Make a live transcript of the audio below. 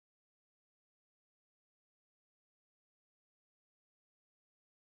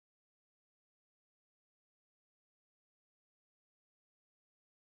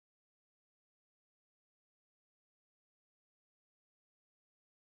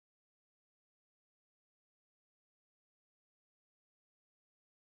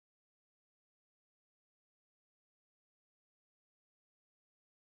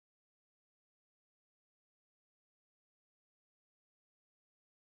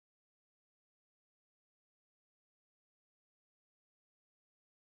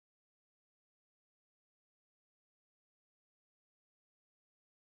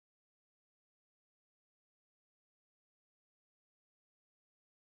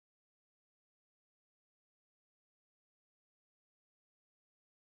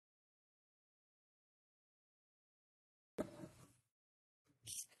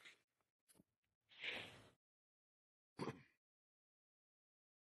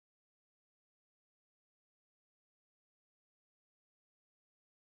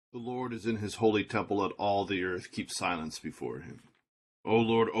The Lord is in his holy temple. Let all the earth keep silence before him. O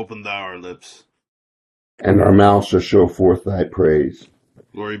Lord, open thou our lips. And our mouths shall show forth thy praise.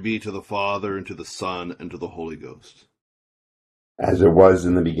 Glory be to the Father, and to the Son, and to the Holy Ghost. As it was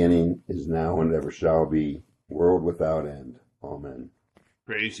in the beginning, is now, and ever shall be, world without end. Amen.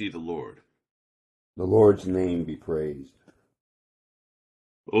 Praise ye the Lord. The Lord's name be praised.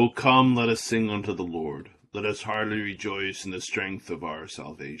 O come, let us sing unto the Lord. Let us heartily rejoice in the strength of our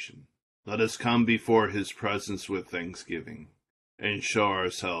salvation. Let us come before his presence with thanksgiving, and show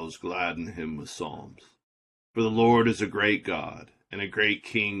ourselves glad in him with psalms. For the Lord is a great God, and a great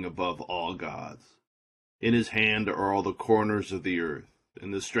King above all gods. In his hand are all the corners of the earth,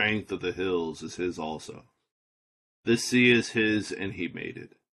 and the strength of the hills is his also. The sea is his, and he made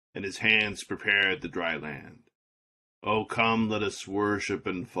it, and his hands prepared the dry land. O come, let us worship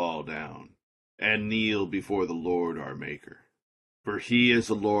and fall down, and kneel before the Lord our Maker. For he is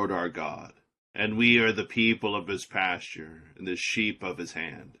the Lord our God, and we are the people of his pasture, and the sheep of his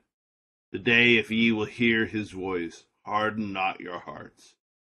hand. Today, if ye will hear his voice, harden not your hearts,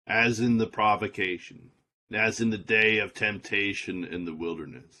 as in the provocation, as in the day of temptation in the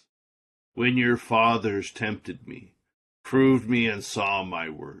wilderness, when your fathers tempted me, proved me, and saw my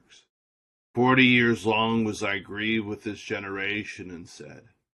works. 40 years long was I grieved with this generation, and said,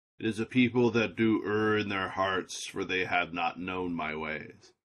 It is a people that do err in their hearts, for they have not known my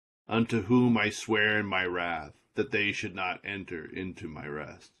ways. Unto whom I swear in my wrath, that they should not enter into my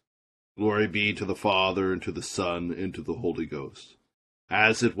rest. Glory be to the Father, and to the Son, and to the Holy Ghost,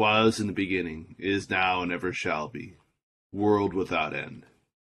 as it was in the beginning, is now, and ever shall be, world without end.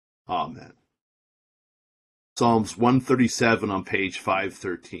 Amen. Psalms 137 on page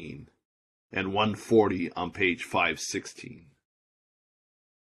 513, and 140 on page 516.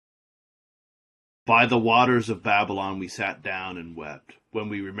 By the waters of Babylon we sat down and wept, when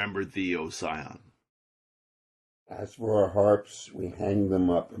we remembered thee, O Sion. As for our harps, we hang them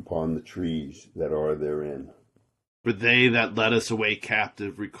up upon the trees that are therein. For they that led us away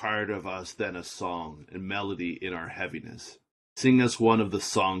captive required of us then a song and melody in our heaviness. Sing us one of the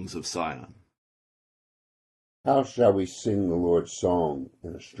songs of Sion. How shall we sing the Lord's song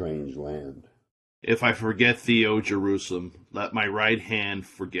in a strange land? If I forget thee, O Jerusalem, let my right hand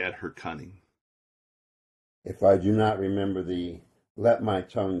forget her cunning. If I do not remember thee, let my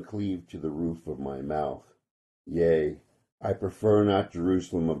tongue cleave to the roof of my mouth. Yea, I prefer not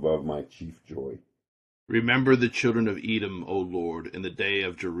Jerusalem above my chief joy. Remember the children of Edom, O Lord, in the day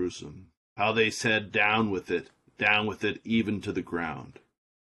of Jerusalem, how they said, down with it, even to the ground.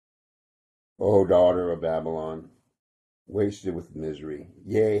 O daughter of Babylon, wasted with misery,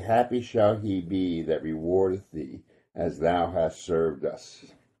 yea, happy shall he be that rewardeth thee, as thou hast served us.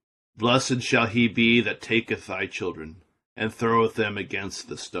 Blessed shall he be that taketh thy children, and throweth them against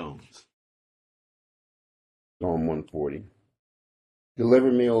the stones. Psalm 140.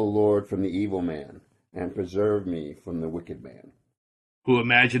 Deliver me, O Lord, from the evil man, and preserve me from the wicked man, who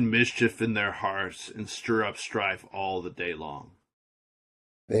imagine mischief in their hearts, and stir up strife all the day long.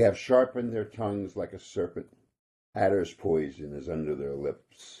 They have sharpened their tongues like a serpent. Adder's poison is under their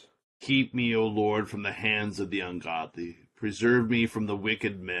lips. Keep me, O Lord, from the hands of the ungodly. Preserve me from the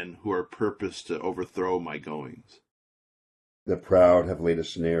wicked men who are purposed to overthrow my goings. The proud have laid a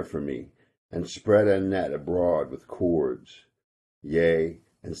snare for me, and spread a net abroad with cords, yea,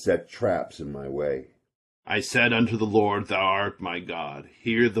 and set traps in my way. I said unto the Lord, Thou art my God.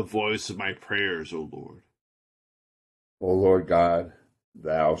 Hear the voice of my prayers, O Lord. O Lord God,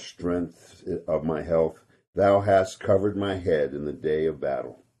 thou strength of my health, thou hast covered my head in the day of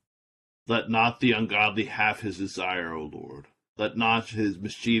battle. Let not the ungodly have his desire, O Lord. Let not his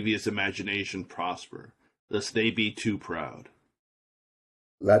mischievous imagination prosper, lest they be too proud.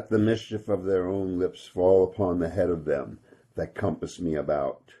 Let the mischief of their own lips fall upon the head of them that compass me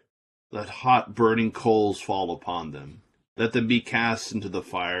about. Let hot burning coals fall upon them. Let them be cast into the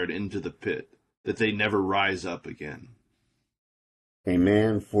fire and into the pit, that they never rise up again. A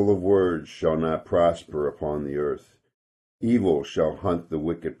man full of words shall not prosper upon the earth. Evil shall hunt the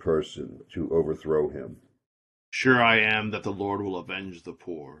wicked person to overthrow him. Sure I am that the Lord will avenge the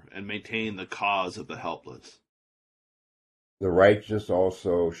poor, and maintain the cause of the helpless. The righteous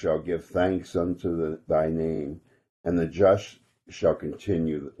also shall give thanks unto thy name, and the just shall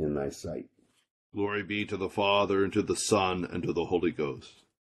continue in thy sight. Glory be to the Father, and to the Son, and to the Holy Ghost.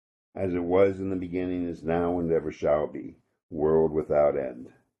 As it was in the beginning, is now, and ever shall be, world without end.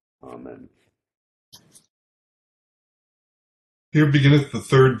 Amen. Here beginneth the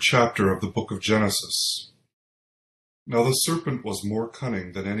third chapter of the book of Genesis. Now the serpent was more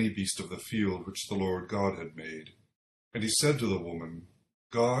cunning than any beast of the field which the Lord God had made. And he said to the woman,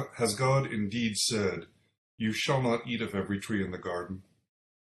 Has God indeed said, You shall not eat of every tree in the garden?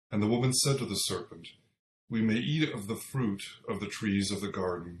 And the woman said to the serpent, We may eat of the fruit of the trees of the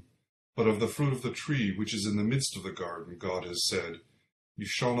garden, but of the fruit of the tree which is in the midst of the garden, God has said, You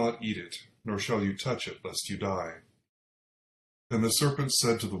shall not eat it, nor shall you touch it, lest you die. Then the serpent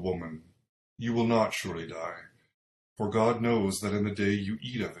said to the woman, You will not surely die, for God knows that in the day you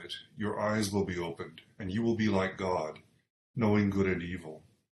eat of it, your eyes will be opened, and you will be like God, knowing good and evil.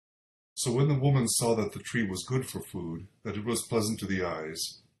 So when the woman saw that the tree was good for food, that it was pleasant to the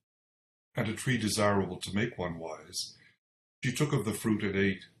eyes, and a tree desirable to make one wise, she took of the fruit and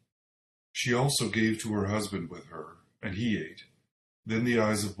ate. She also gave to her husband with her, and he ate. Then the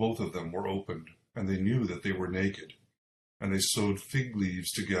eyes of both of them were opened, and they knew that they were naked. And they sewed fig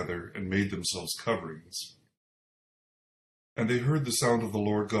leaves together and made themselves coverings. And they heard the sound of the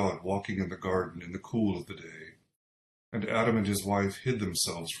Lord God walking in the garden in the cool of the day. And Adam and his wife hid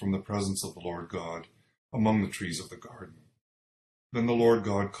themselves from the presence of the Lord God among the trees of the garden. Then the Lord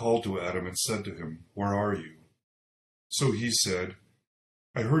God called to Adam and said to him, Where are you? So he said,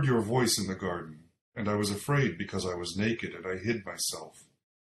 I heard your voice in the garden, and I was afraid because I was naked, and I hid myself.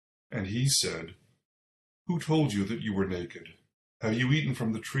 And he said, Who told you that you were naked? Have you eaten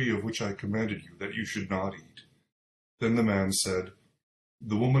from the tree of which I commanded you that you should not eat? Then the man said,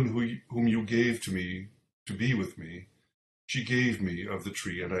 The woman whom you gave to me to be with me, she gave me of the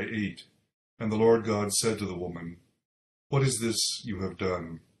tree, and I ate. And the Lord God said to the woman, What is this you have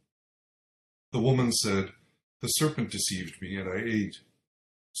done? The woman said, The serpent deceived me, and I ate.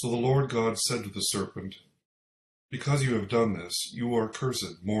 So the Lord God said to the serpent, Because you have done this, you are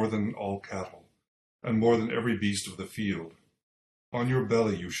cursed more than all cattle, and more than every beast of the field. On your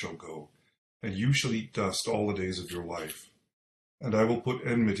belly you shall go, and you shall eat dust all the days of your life. And I will put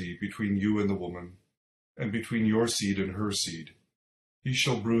enmity between you and the woman, and between your seed and her seed. He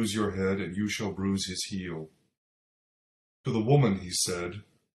shall bruise your head, and you shall bruise his heel. To the woman he said,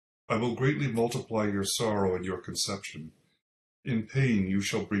 I will greatly multiply your sorrow and your conception. In pain you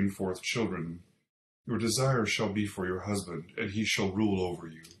shall bring forth children. Your desire shall be for your husband, and he shall rule over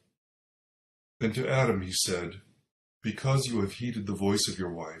you. Then to Adam he said, Because you have heeded the voice of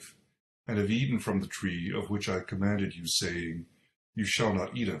your wife, and have eaten from the tree of which I commanded you, saying, You shall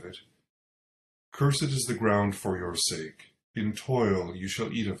not eat of it. Cursed is the ground for your sake. In toil you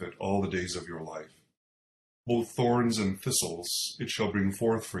shall eat of it all the days of your life. Both thorns and thistles it shall bring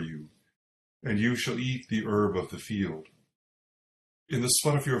forth for you, and you shall eat the herb of the field. In the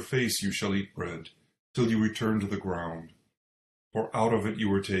sweat of your face you shall eat bread, till you return to the ground. For out of it you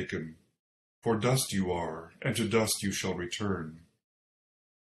were taken. For dust you are, and to dust you shall return.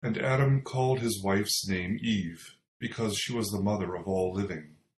 And Adam called his wife's name Eve, because she was the mother of all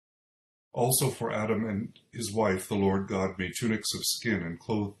living. Also for Adam and his wife the Lord God made tunics of skin and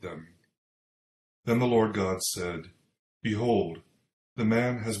clothed them. Then the Lord God said, Behold, the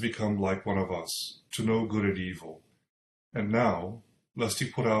man has become like one of us, to know good and evil. And now, lest he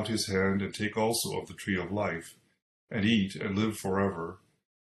put out his hand and take also of the tree of life, and eat and live forever,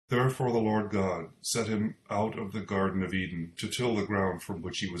 therefore the Lord God set him out of the Garden of Eden to till the ground from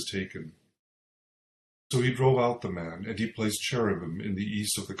which he was taken. So he drove out the man, and he placed cherubim in the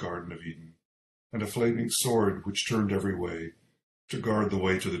east of the Garden of Eden, and a flaming sword which turned every way, to guard the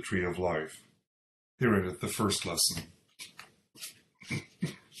way to the tree of life. Here endeth the first lesson.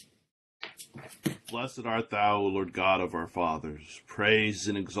 Blessed art thou, O Lord God of our fathers, praised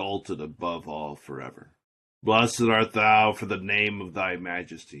and exalted above all forever. Blessed art thou for the name of thy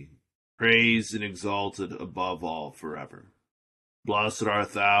majesty, praised and exalted above all forever. Blessed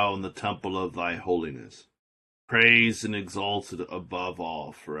art thou in the temple of thy holiness, praised and exalted above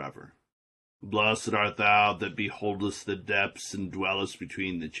all forever. Blessed art thou that beholdest the depths and dwellest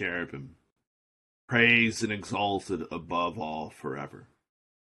between the cherubim, praised and exalted above all forever.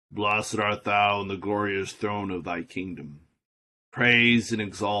 Blessed art thou in the glorious throne of thy kingdom, praised and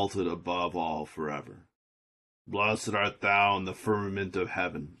exalted above all forever. Blessed art thou in the firmament of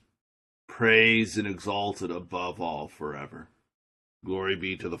heaven, praised and exalted above all forever. Glory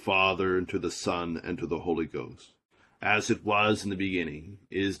be to the Father, and to the Son, and to the Holy Ghost, as it was in the beginning,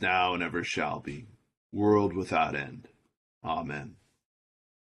 is now, and ever shall be, world without end. Amen.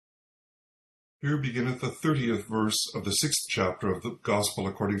 Here beginneth the 30th verse of the 6th chapter of the Gospel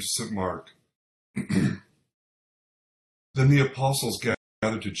according to St. Mark. Then the apostles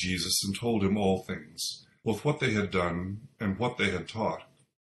gathered to Jesus and told him all things, both what they had done and what they had taught.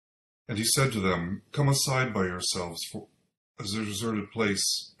 And he said to them, Come aside by yourselves for a deserted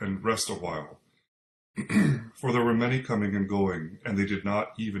place and rest a while. For there were many coming and going, and they did not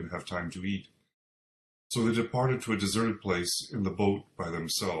even have time to eat. So they departed to a deserted place in the boat by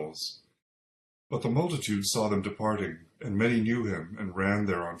themselves. But the multitude saw them departing, and many knew him, and ran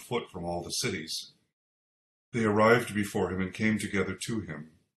there on foot from all the cities. They arrived before him and came together to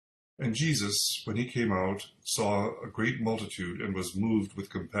him. And Jesus, when he came out, saw a great multitude, and was moved with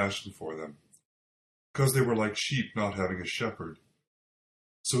compassion for them, because they were like sheep not having a shepherd.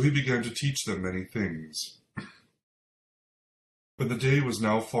 So he began to teach them many things. When the day was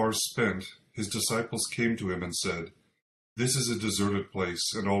now far spent, his disciples came to him and said, "This is a deserted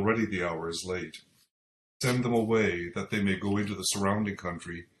place, and already the hour is late. Send them away, that they may go into the surrounding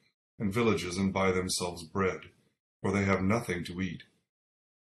country and villages and buy themselves bread, for they have nothing to eat."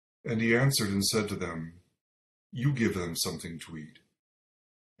 And he answered and said to them, "You give them something to eat."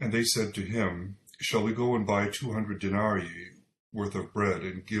 And they said to him, "Shall we go and buy 200 denarii worth of bread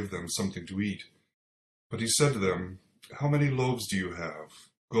and give them something to eat?" But he said to them, "How many loaves do you have?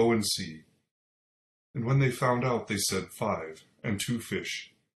 Go and see." And when they found out, they said, 5, and 2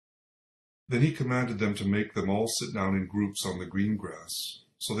 fish. Then he commanded them to make them all sit down in groups on the green grass.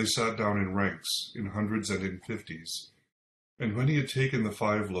 So they sat down in ranks, in hundreds and in 50s. And when he had taken the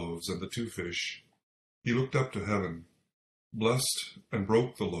 5 loaves and the 2 fish, he looked up to heaven, blessed and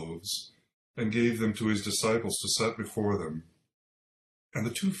broke the loaves, and gave them to his disciples to set before them. And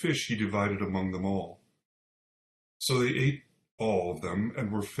the 2 fish he divided among them all. So they ate all of them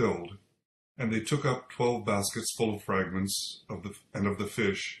and were filled. And they took up 12 baskets full of fragments of the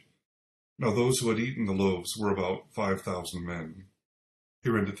fish. Now those who had eaten the loaves were about 5,000 men.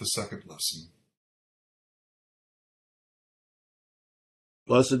 Here endeth the second lesson.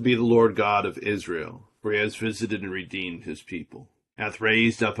 Blessed be the Lord God of Israel, for he has visited and redeemed his people, hath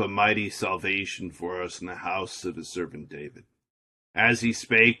raised up a mighty salvation for us in the house of his servant David, as he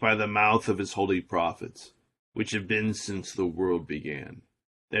spake by the mouth of his holy prophets, which have been since the world began,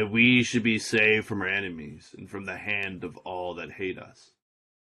 that we should be saved from our enemies and from the hand of all that hate us,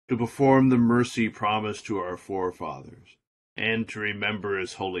 to perform the mercy promised to our forefathers, and to remember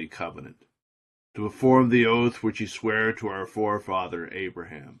his holy covenant, to perform the oath which he sware to our forefather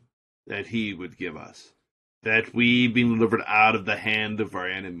Abraham, that he would give us, that we, being delivered out of the hand of our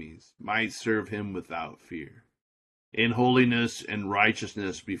enemies, might serve him without fear, in holiness and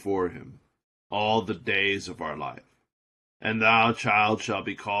righteousness before him, all the days of our life. And thou, child, shalt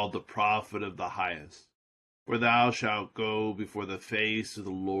be called the prophet of the highest, for thou shalt go before the face of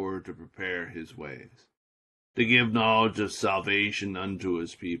the Lord to prepare his ways, to give knowledge of salvation unto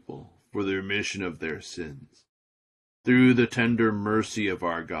his people, for the remission of their sins, through the tender mercy of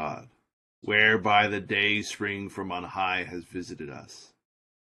our God, whereby the day spring from on high has visited us,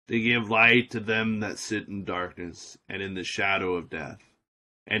 to give light to them that sit in darkness and in the shadow of death,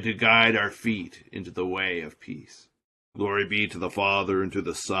 and to guide our feet into the way of peace. Glory be to the Father, and to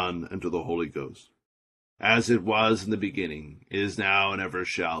the Son, and to the Holy Ghost, as it was in the beginning, is now, and ever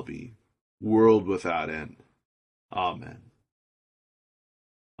shall be, world without end. Amen.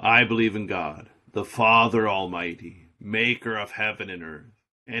 I believe in God, the Father Almighty, maker of heaven and earth,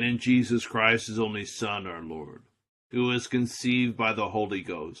 and in Jesus Christ, his only Son, our Lord, who was conceived by the Holy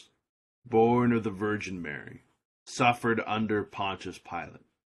Ghost, born of the Virgin Mary, suffered under Pontius Pilate,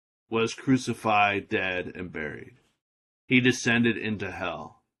 was crucified, dead, and buried. He descended into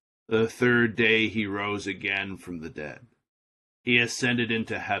hell. The 3rd day he rose again from the dead. He ascended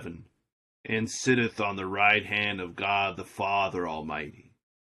into heaven, and sitteth on the right hand of God the Father Almighty.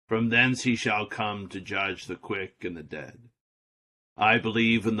 From thence he shall come to judge the quick and the dead. I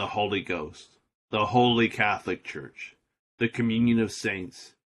believe in the Holy Ghost, the Holy Catholic Church, the communion of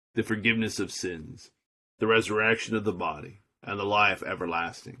saints, the forgiveness of sins, the resurrection of the body, and the life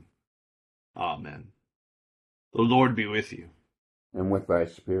everlasting. Amen. The Lord be with you. And with thy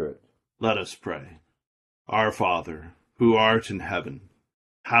spirit. Let us pray. Our Father, who art in heaven,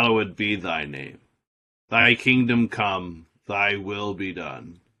 hallowed be thy name. Thy kingdom come, thy will be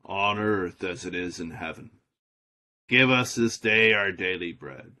done, on earth as it is in heaven. Give us this day our daily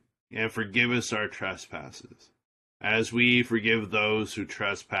bread, and forgive us our trespasses, as we forgive those who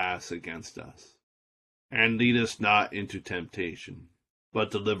trespass against us. And lead us not into temptation,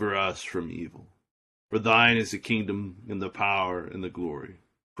 but deliver us from evil. For thine is the kingdom, and the power, and the glory,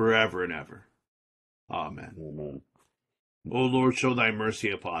 forever and ever. Amen. Amen. O Lord, show thy mercy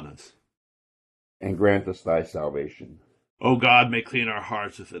upon us. And grant us thy salvation. O God, make clean our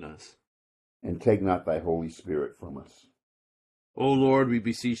hearts within us. And take not thy Holy Spirit from us. O Lord, we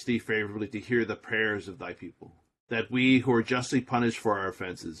beseech thee favorably to hear the prayers of thy people, that we, who are justly punished for our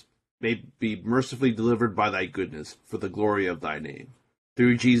offenses, may be mercifully delivered by thy goodness, for the glory of thy name.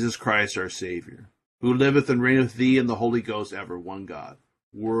 Through Jesus Christ our Savior, who liveth and reigneth with thee in the Holy Ghost ever, one God,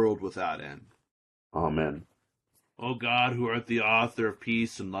 world without end. Amen. O God, who art the author of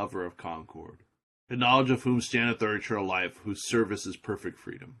peace and lover of concord, in knowledge of whom standeth our eternal life, whose service is perfect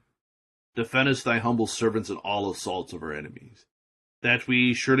freedom, defendest thy humble servants in all assaults of our enemies, that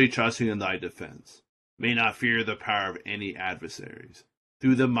we, surely trusting in thy defense, may not fear the power of any adversaries,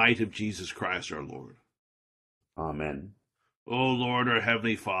 through the might of Jesus Christ our Lord. Amen. O Lord, our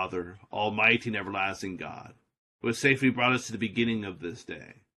heavenly Father, almighty and everlasting God, who hast safely brought us to the beginning of this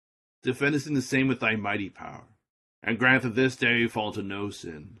day, defend us in the same with thy mighty power, and grant that this day we fall into no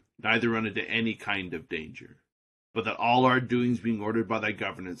sin, neither run into any kind of danger, but that all our doings, being ordered by thy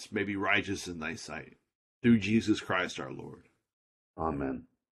governance, may be righteous in thy sight, through Jesus Christ our Lord. Amen.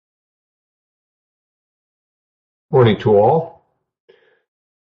 Morning to all.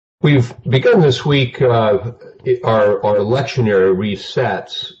 We've begun this week our lectionary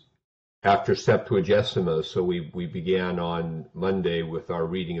resets after Septuagesima. So we began on Monday with our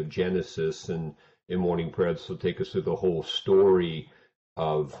reading of Genesis, and in morning prayer this will take us through the whole story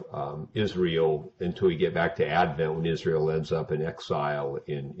of Israel until we get back to Advent, when Israel ends up in exile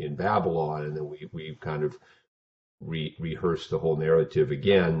in Babylon, and then we kind of rehearse the whole narrative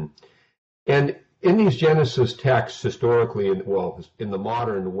again. And in these Genesis texts, historically, in the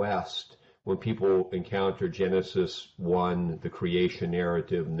modern West, when people encounter Genesis 1, the creation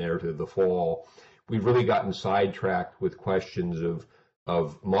narrative of the fall, we've really gotten sidetracked with questions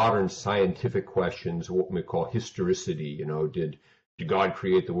of modern scientific questions, what we call historicity. Did God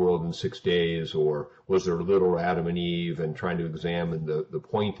create the world in 6 days, or was there a little Adam and Eve, and trying to examine the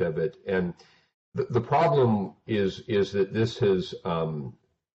point of it. And the problem is that this has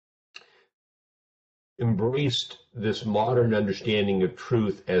embraced this modern understanding of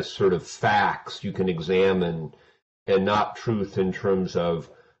truth as sort of facts you can examine, and not truth in terms of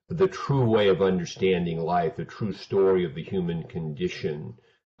the true way of understanding life, the true story of the human condition,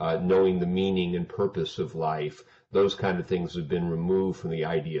 knowing the meaning and purpose of life. Those kind of things have been removed from the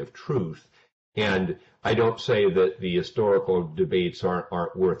idea of truth. And I don't say that the historical debates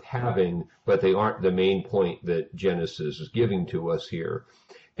aren't worth having, but they aren't the main point that Genesis is giving to us here.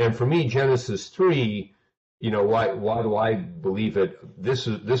 And for me, Genesis 3, why do I believe it? This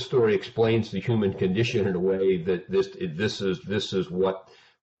story explains the human condition in a way that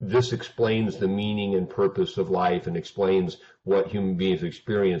this explains the meaning and purpose of life, and explains what human beings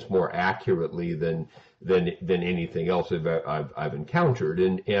experience more accurately than anything else I've encountered.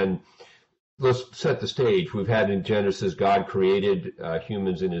 And let's set the stage. We've had in Genesis, God created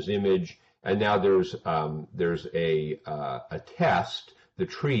humans in His image, and now there's a test, the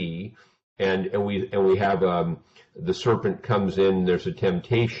tree, and we have the serpent comes in. There's a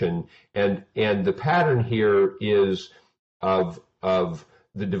temptation, and the pattern here is of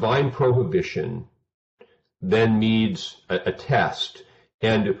the divine prohibition then needs a test.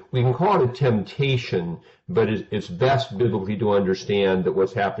 And we can call it a temptation, but it's best biblically to understand that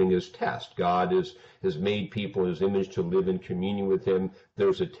what's happening is test. God has made people in His image to live in communion with Him.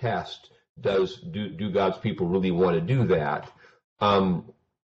 There's a test. Do God's people really want to do that?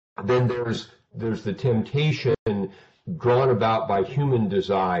 Then there's the temptation drawn about by human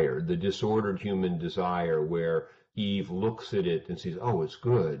desire, the disordered human desire, where Eve looks at it and says, "Oh, it's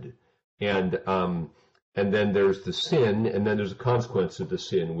good," and then there's the sin, and then there's a consequence of the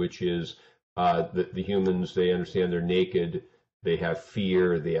sin, which is the humans, they understand they're naked, they have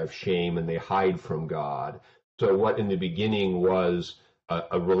fear, they have shame, and they hide from God. So what in the beginning was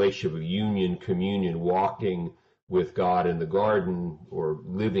a relationship of union, communion, walking with God in the garden or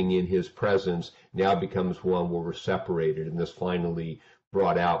living in His presence, now becomes one where we're separated. And this finally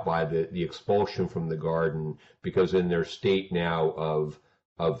brought out by the expulsion from the garden, because in their state now of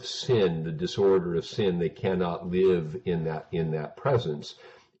sin, the disorder of sin, they cannot live in that presence.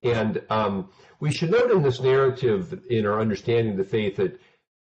 And we should note in this narrative, in our understanding of the faith, that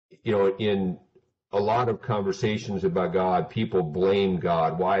in a lot of conversations about God, people blame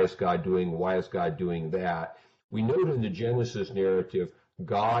God. Why is God doing that? We note in the Genesis narrative,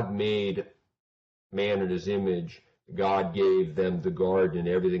 God made man in His image. God gave them the garden and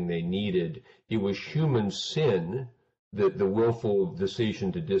everything they needed. It was human sin, the willful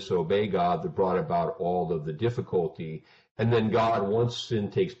decision to disobey God, that brought about all of the difficulty. And then God, once sin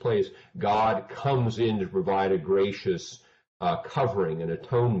takes place, God comes in to provide a gracious covering and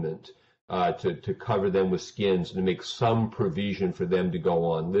atonement, to cover them with skins, and to make some provision for them to go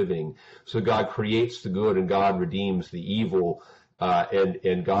on living. So God creates the good and God redeems the evil,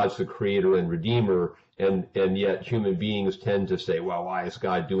 and God's the creator and redeemer. And yet human beings tend to say, well, why is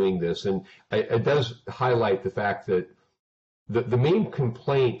God doing this? And it does highlight the fact that the main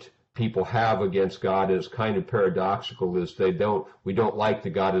complaint people have against God is kind of paradoxical, is we don't like that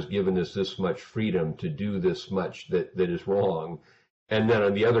God has given us this much freedom to do this much that is wrong. And then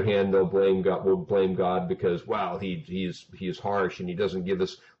on the other hand, we'll blame God because, wow, he's harsh and he doesn't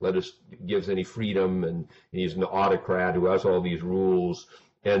gives any freedom, and he's an autocrat who has all these rules.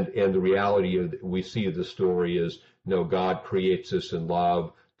 And the reality we see of the story is, no, God creates us in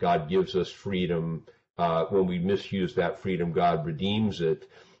love. God gives us freedom. When we misuse that freedom, God redeems it.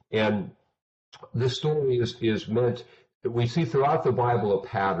 And this story is meant, we see throughout the Bible a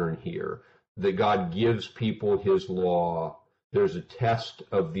pattern here, that God gives people his law. There's a test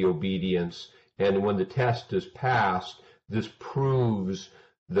of the obedience, and when the test is passed, this proves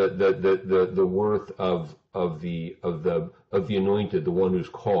the worth of the anointed, the one who's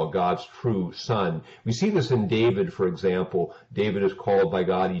called, God's true son. We see this in David, for example. David is called by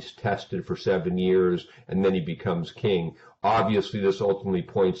God. He's tested for 7 years, and then he becomes king. Obviously, this ultimately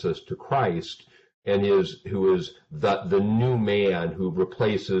points us to Christ, and who is the new man who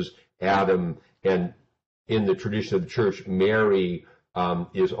replaces Adam. And in the tradition of the church, Mary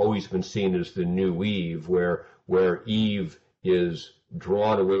is always been seen as the new Eve, where Eve is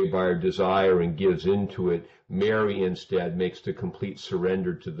drawn away by her desire and gives into it. Mary instead makes the complete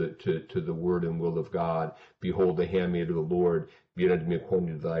surrender to the word and will of God. Behold, the handmaid of the Lord, be it unto me according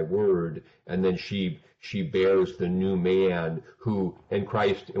to thy word. And then she bears the new man who, and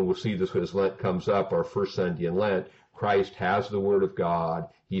Christ, and we'll see this as Lent comes up, our first Sunday in Lent, Christ has the word of God.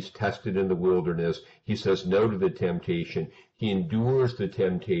 He's tested in the wilderness. He says no to the temptation. He endures the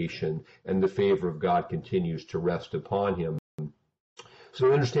temptation, and the favor of God continues to rest upon him.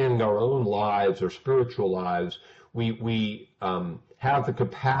 So understanding our own lives, our spiritual lives, we have the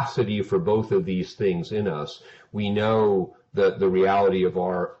capacity for both of these things in us. We know the reality of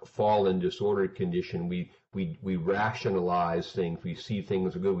our fallen, disordered condition. We rationalize things. We see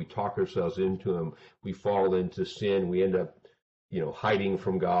things are good. We talk ourselves into them. We fall into sin. We end up, hiding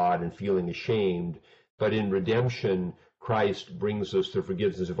from God and feeling ashamed. But in redemption, Christ brings us the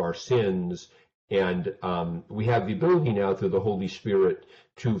forgiveness of our sins. And we have the ability now through the Holy Spirit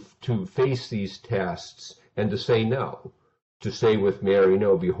to face these tests and to say no, to say with Mary,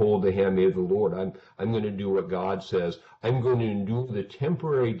 no, behold the handmaid of the Lord. I'm going to do what God says. I'm going to endure the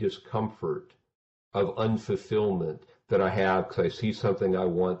temporary discomfort of unfulfillment that I have because I see something I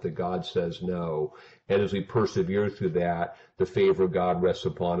want that God says no. And as we persevere through that, the favor of God rests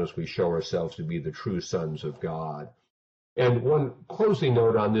upon us. We show ourselves to be the true sons of God. And one closing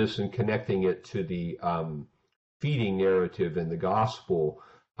note on this and connecting it to the feeding narrative in the gospel,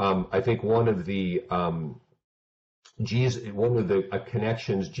 I think one of the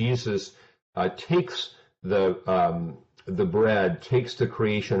connections, Jesus takes the bread, takes the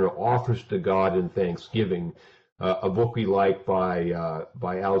creation, or offers to God in thanksgiving. A book we like by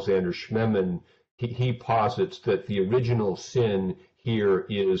Alexander Schmemann, he posits that the original sin here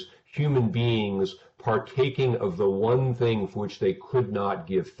is human beings partaking of the one thing for which they could not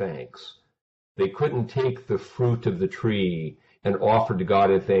give thanks. They couldn't take the fruit of the tree and offer to God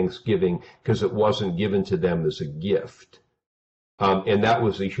in thanksgiving because it wasn't given to them as a gift. And that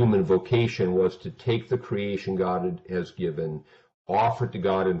was the human vocation, was to take the creation God has given, offer to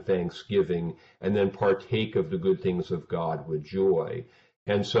God in thanksgiving, and then partake of the good things of God with joy.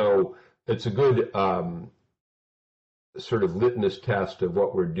 And so it's a good sort of litmus test of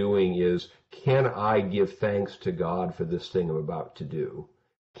what we're doing is, can I give thanks to God for this thing I'm about to do?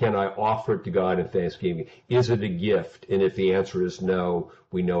 Can I offer it to God in thanksgiving? Is it a gift? And if the answer is no,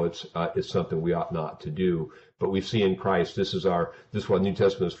 we know it's something we ought not to do. But we see in Christ, this is what the New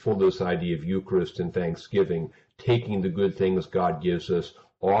Testament is full of, this idea of Eucharist and thanksgiving, taking the good things God gives us,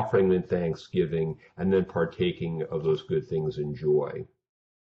 offering them in thanksgiving, and then partaking of those good things in joy.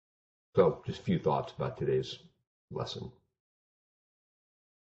 So just a few thoughts about today's lesson.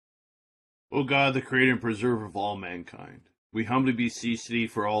 O God, the creator and preserver of all mankind, we humbly beseech thee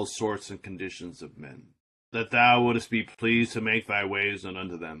for all sorts and conditions of men, that thou wouldest be pleased to make thy ways known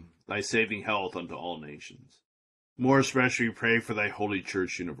unto them, thy saving health unto all nations. More especially we pray for thy holy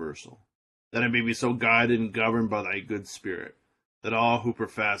church universal, that it may be so guided and governed by thy good spirit, that all who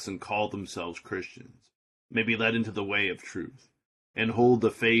profess and call themselves Christians may be led into the way of truth, and hold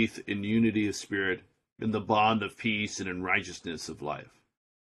the faith in unity of spirit, in the bond of peace and in righteousness of life.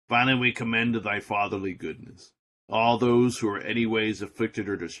 Finally, we commend to thy fatherly goodness all those who are any ways afflicted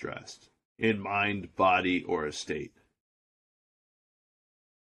or distressed, in mind, body, or estate,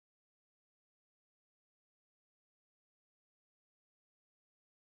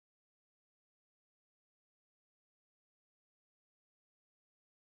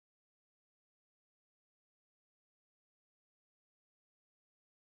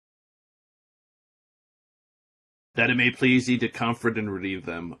 that it may please thee to comfort and relieve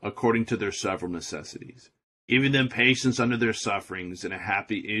them according to their several necessities, giving them patience under their sufferings and a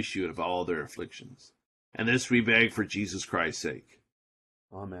happy issue of all their afflictions. And this we beg for Jesus Christ's sake.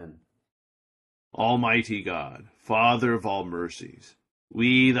 Amen. Almighty God, Father of all mercies,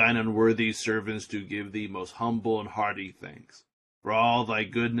 we, thine unworthy servants, do give thee most humble and hearty thanks for all thy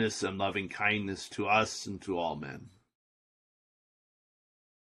goodness and loving kindness to us and to all men.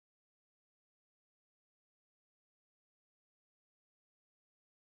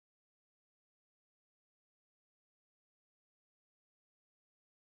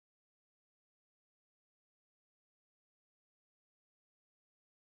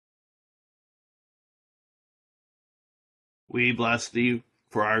 We bless thee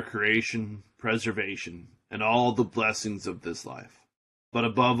for our creation, preservation, and all the blessings of this life, but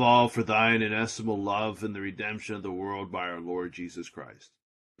above all for thine inestimable love and the redemption of the world by our Lord Jesus Christ,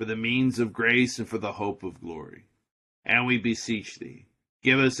 for the means of grace and for the hope of glory. And we beseech thee,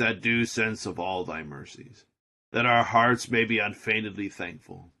 give us that due sense of all thy mercies, that our hearts may be unfeignedly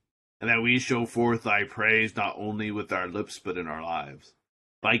thankful, and that we show forth thy praise not only with our lips but in our lives,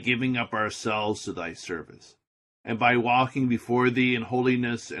 by giving up ourselves to thy service, and by walking before thee in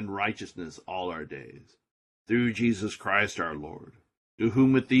holiness and righteousness all our days, through Jesus Christ our Lord, to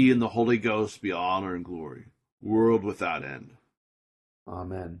whom with thee and the Holy Ghost be honor and glory, world without end.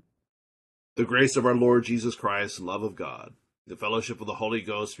 Amen. The grace of our Lord Jesus Christ, and love of God, the fellowship of the Holy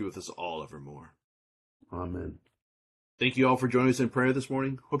Ghost be with us all evermore. Amen. Thank you all for joining us in prayer this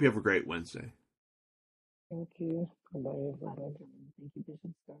morning. Hope you have a great Wednesday. Thank you. Bye, everybody. Thank you,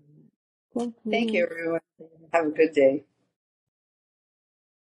 Bishop Scarlett. Thank you, everyone. Have a good day.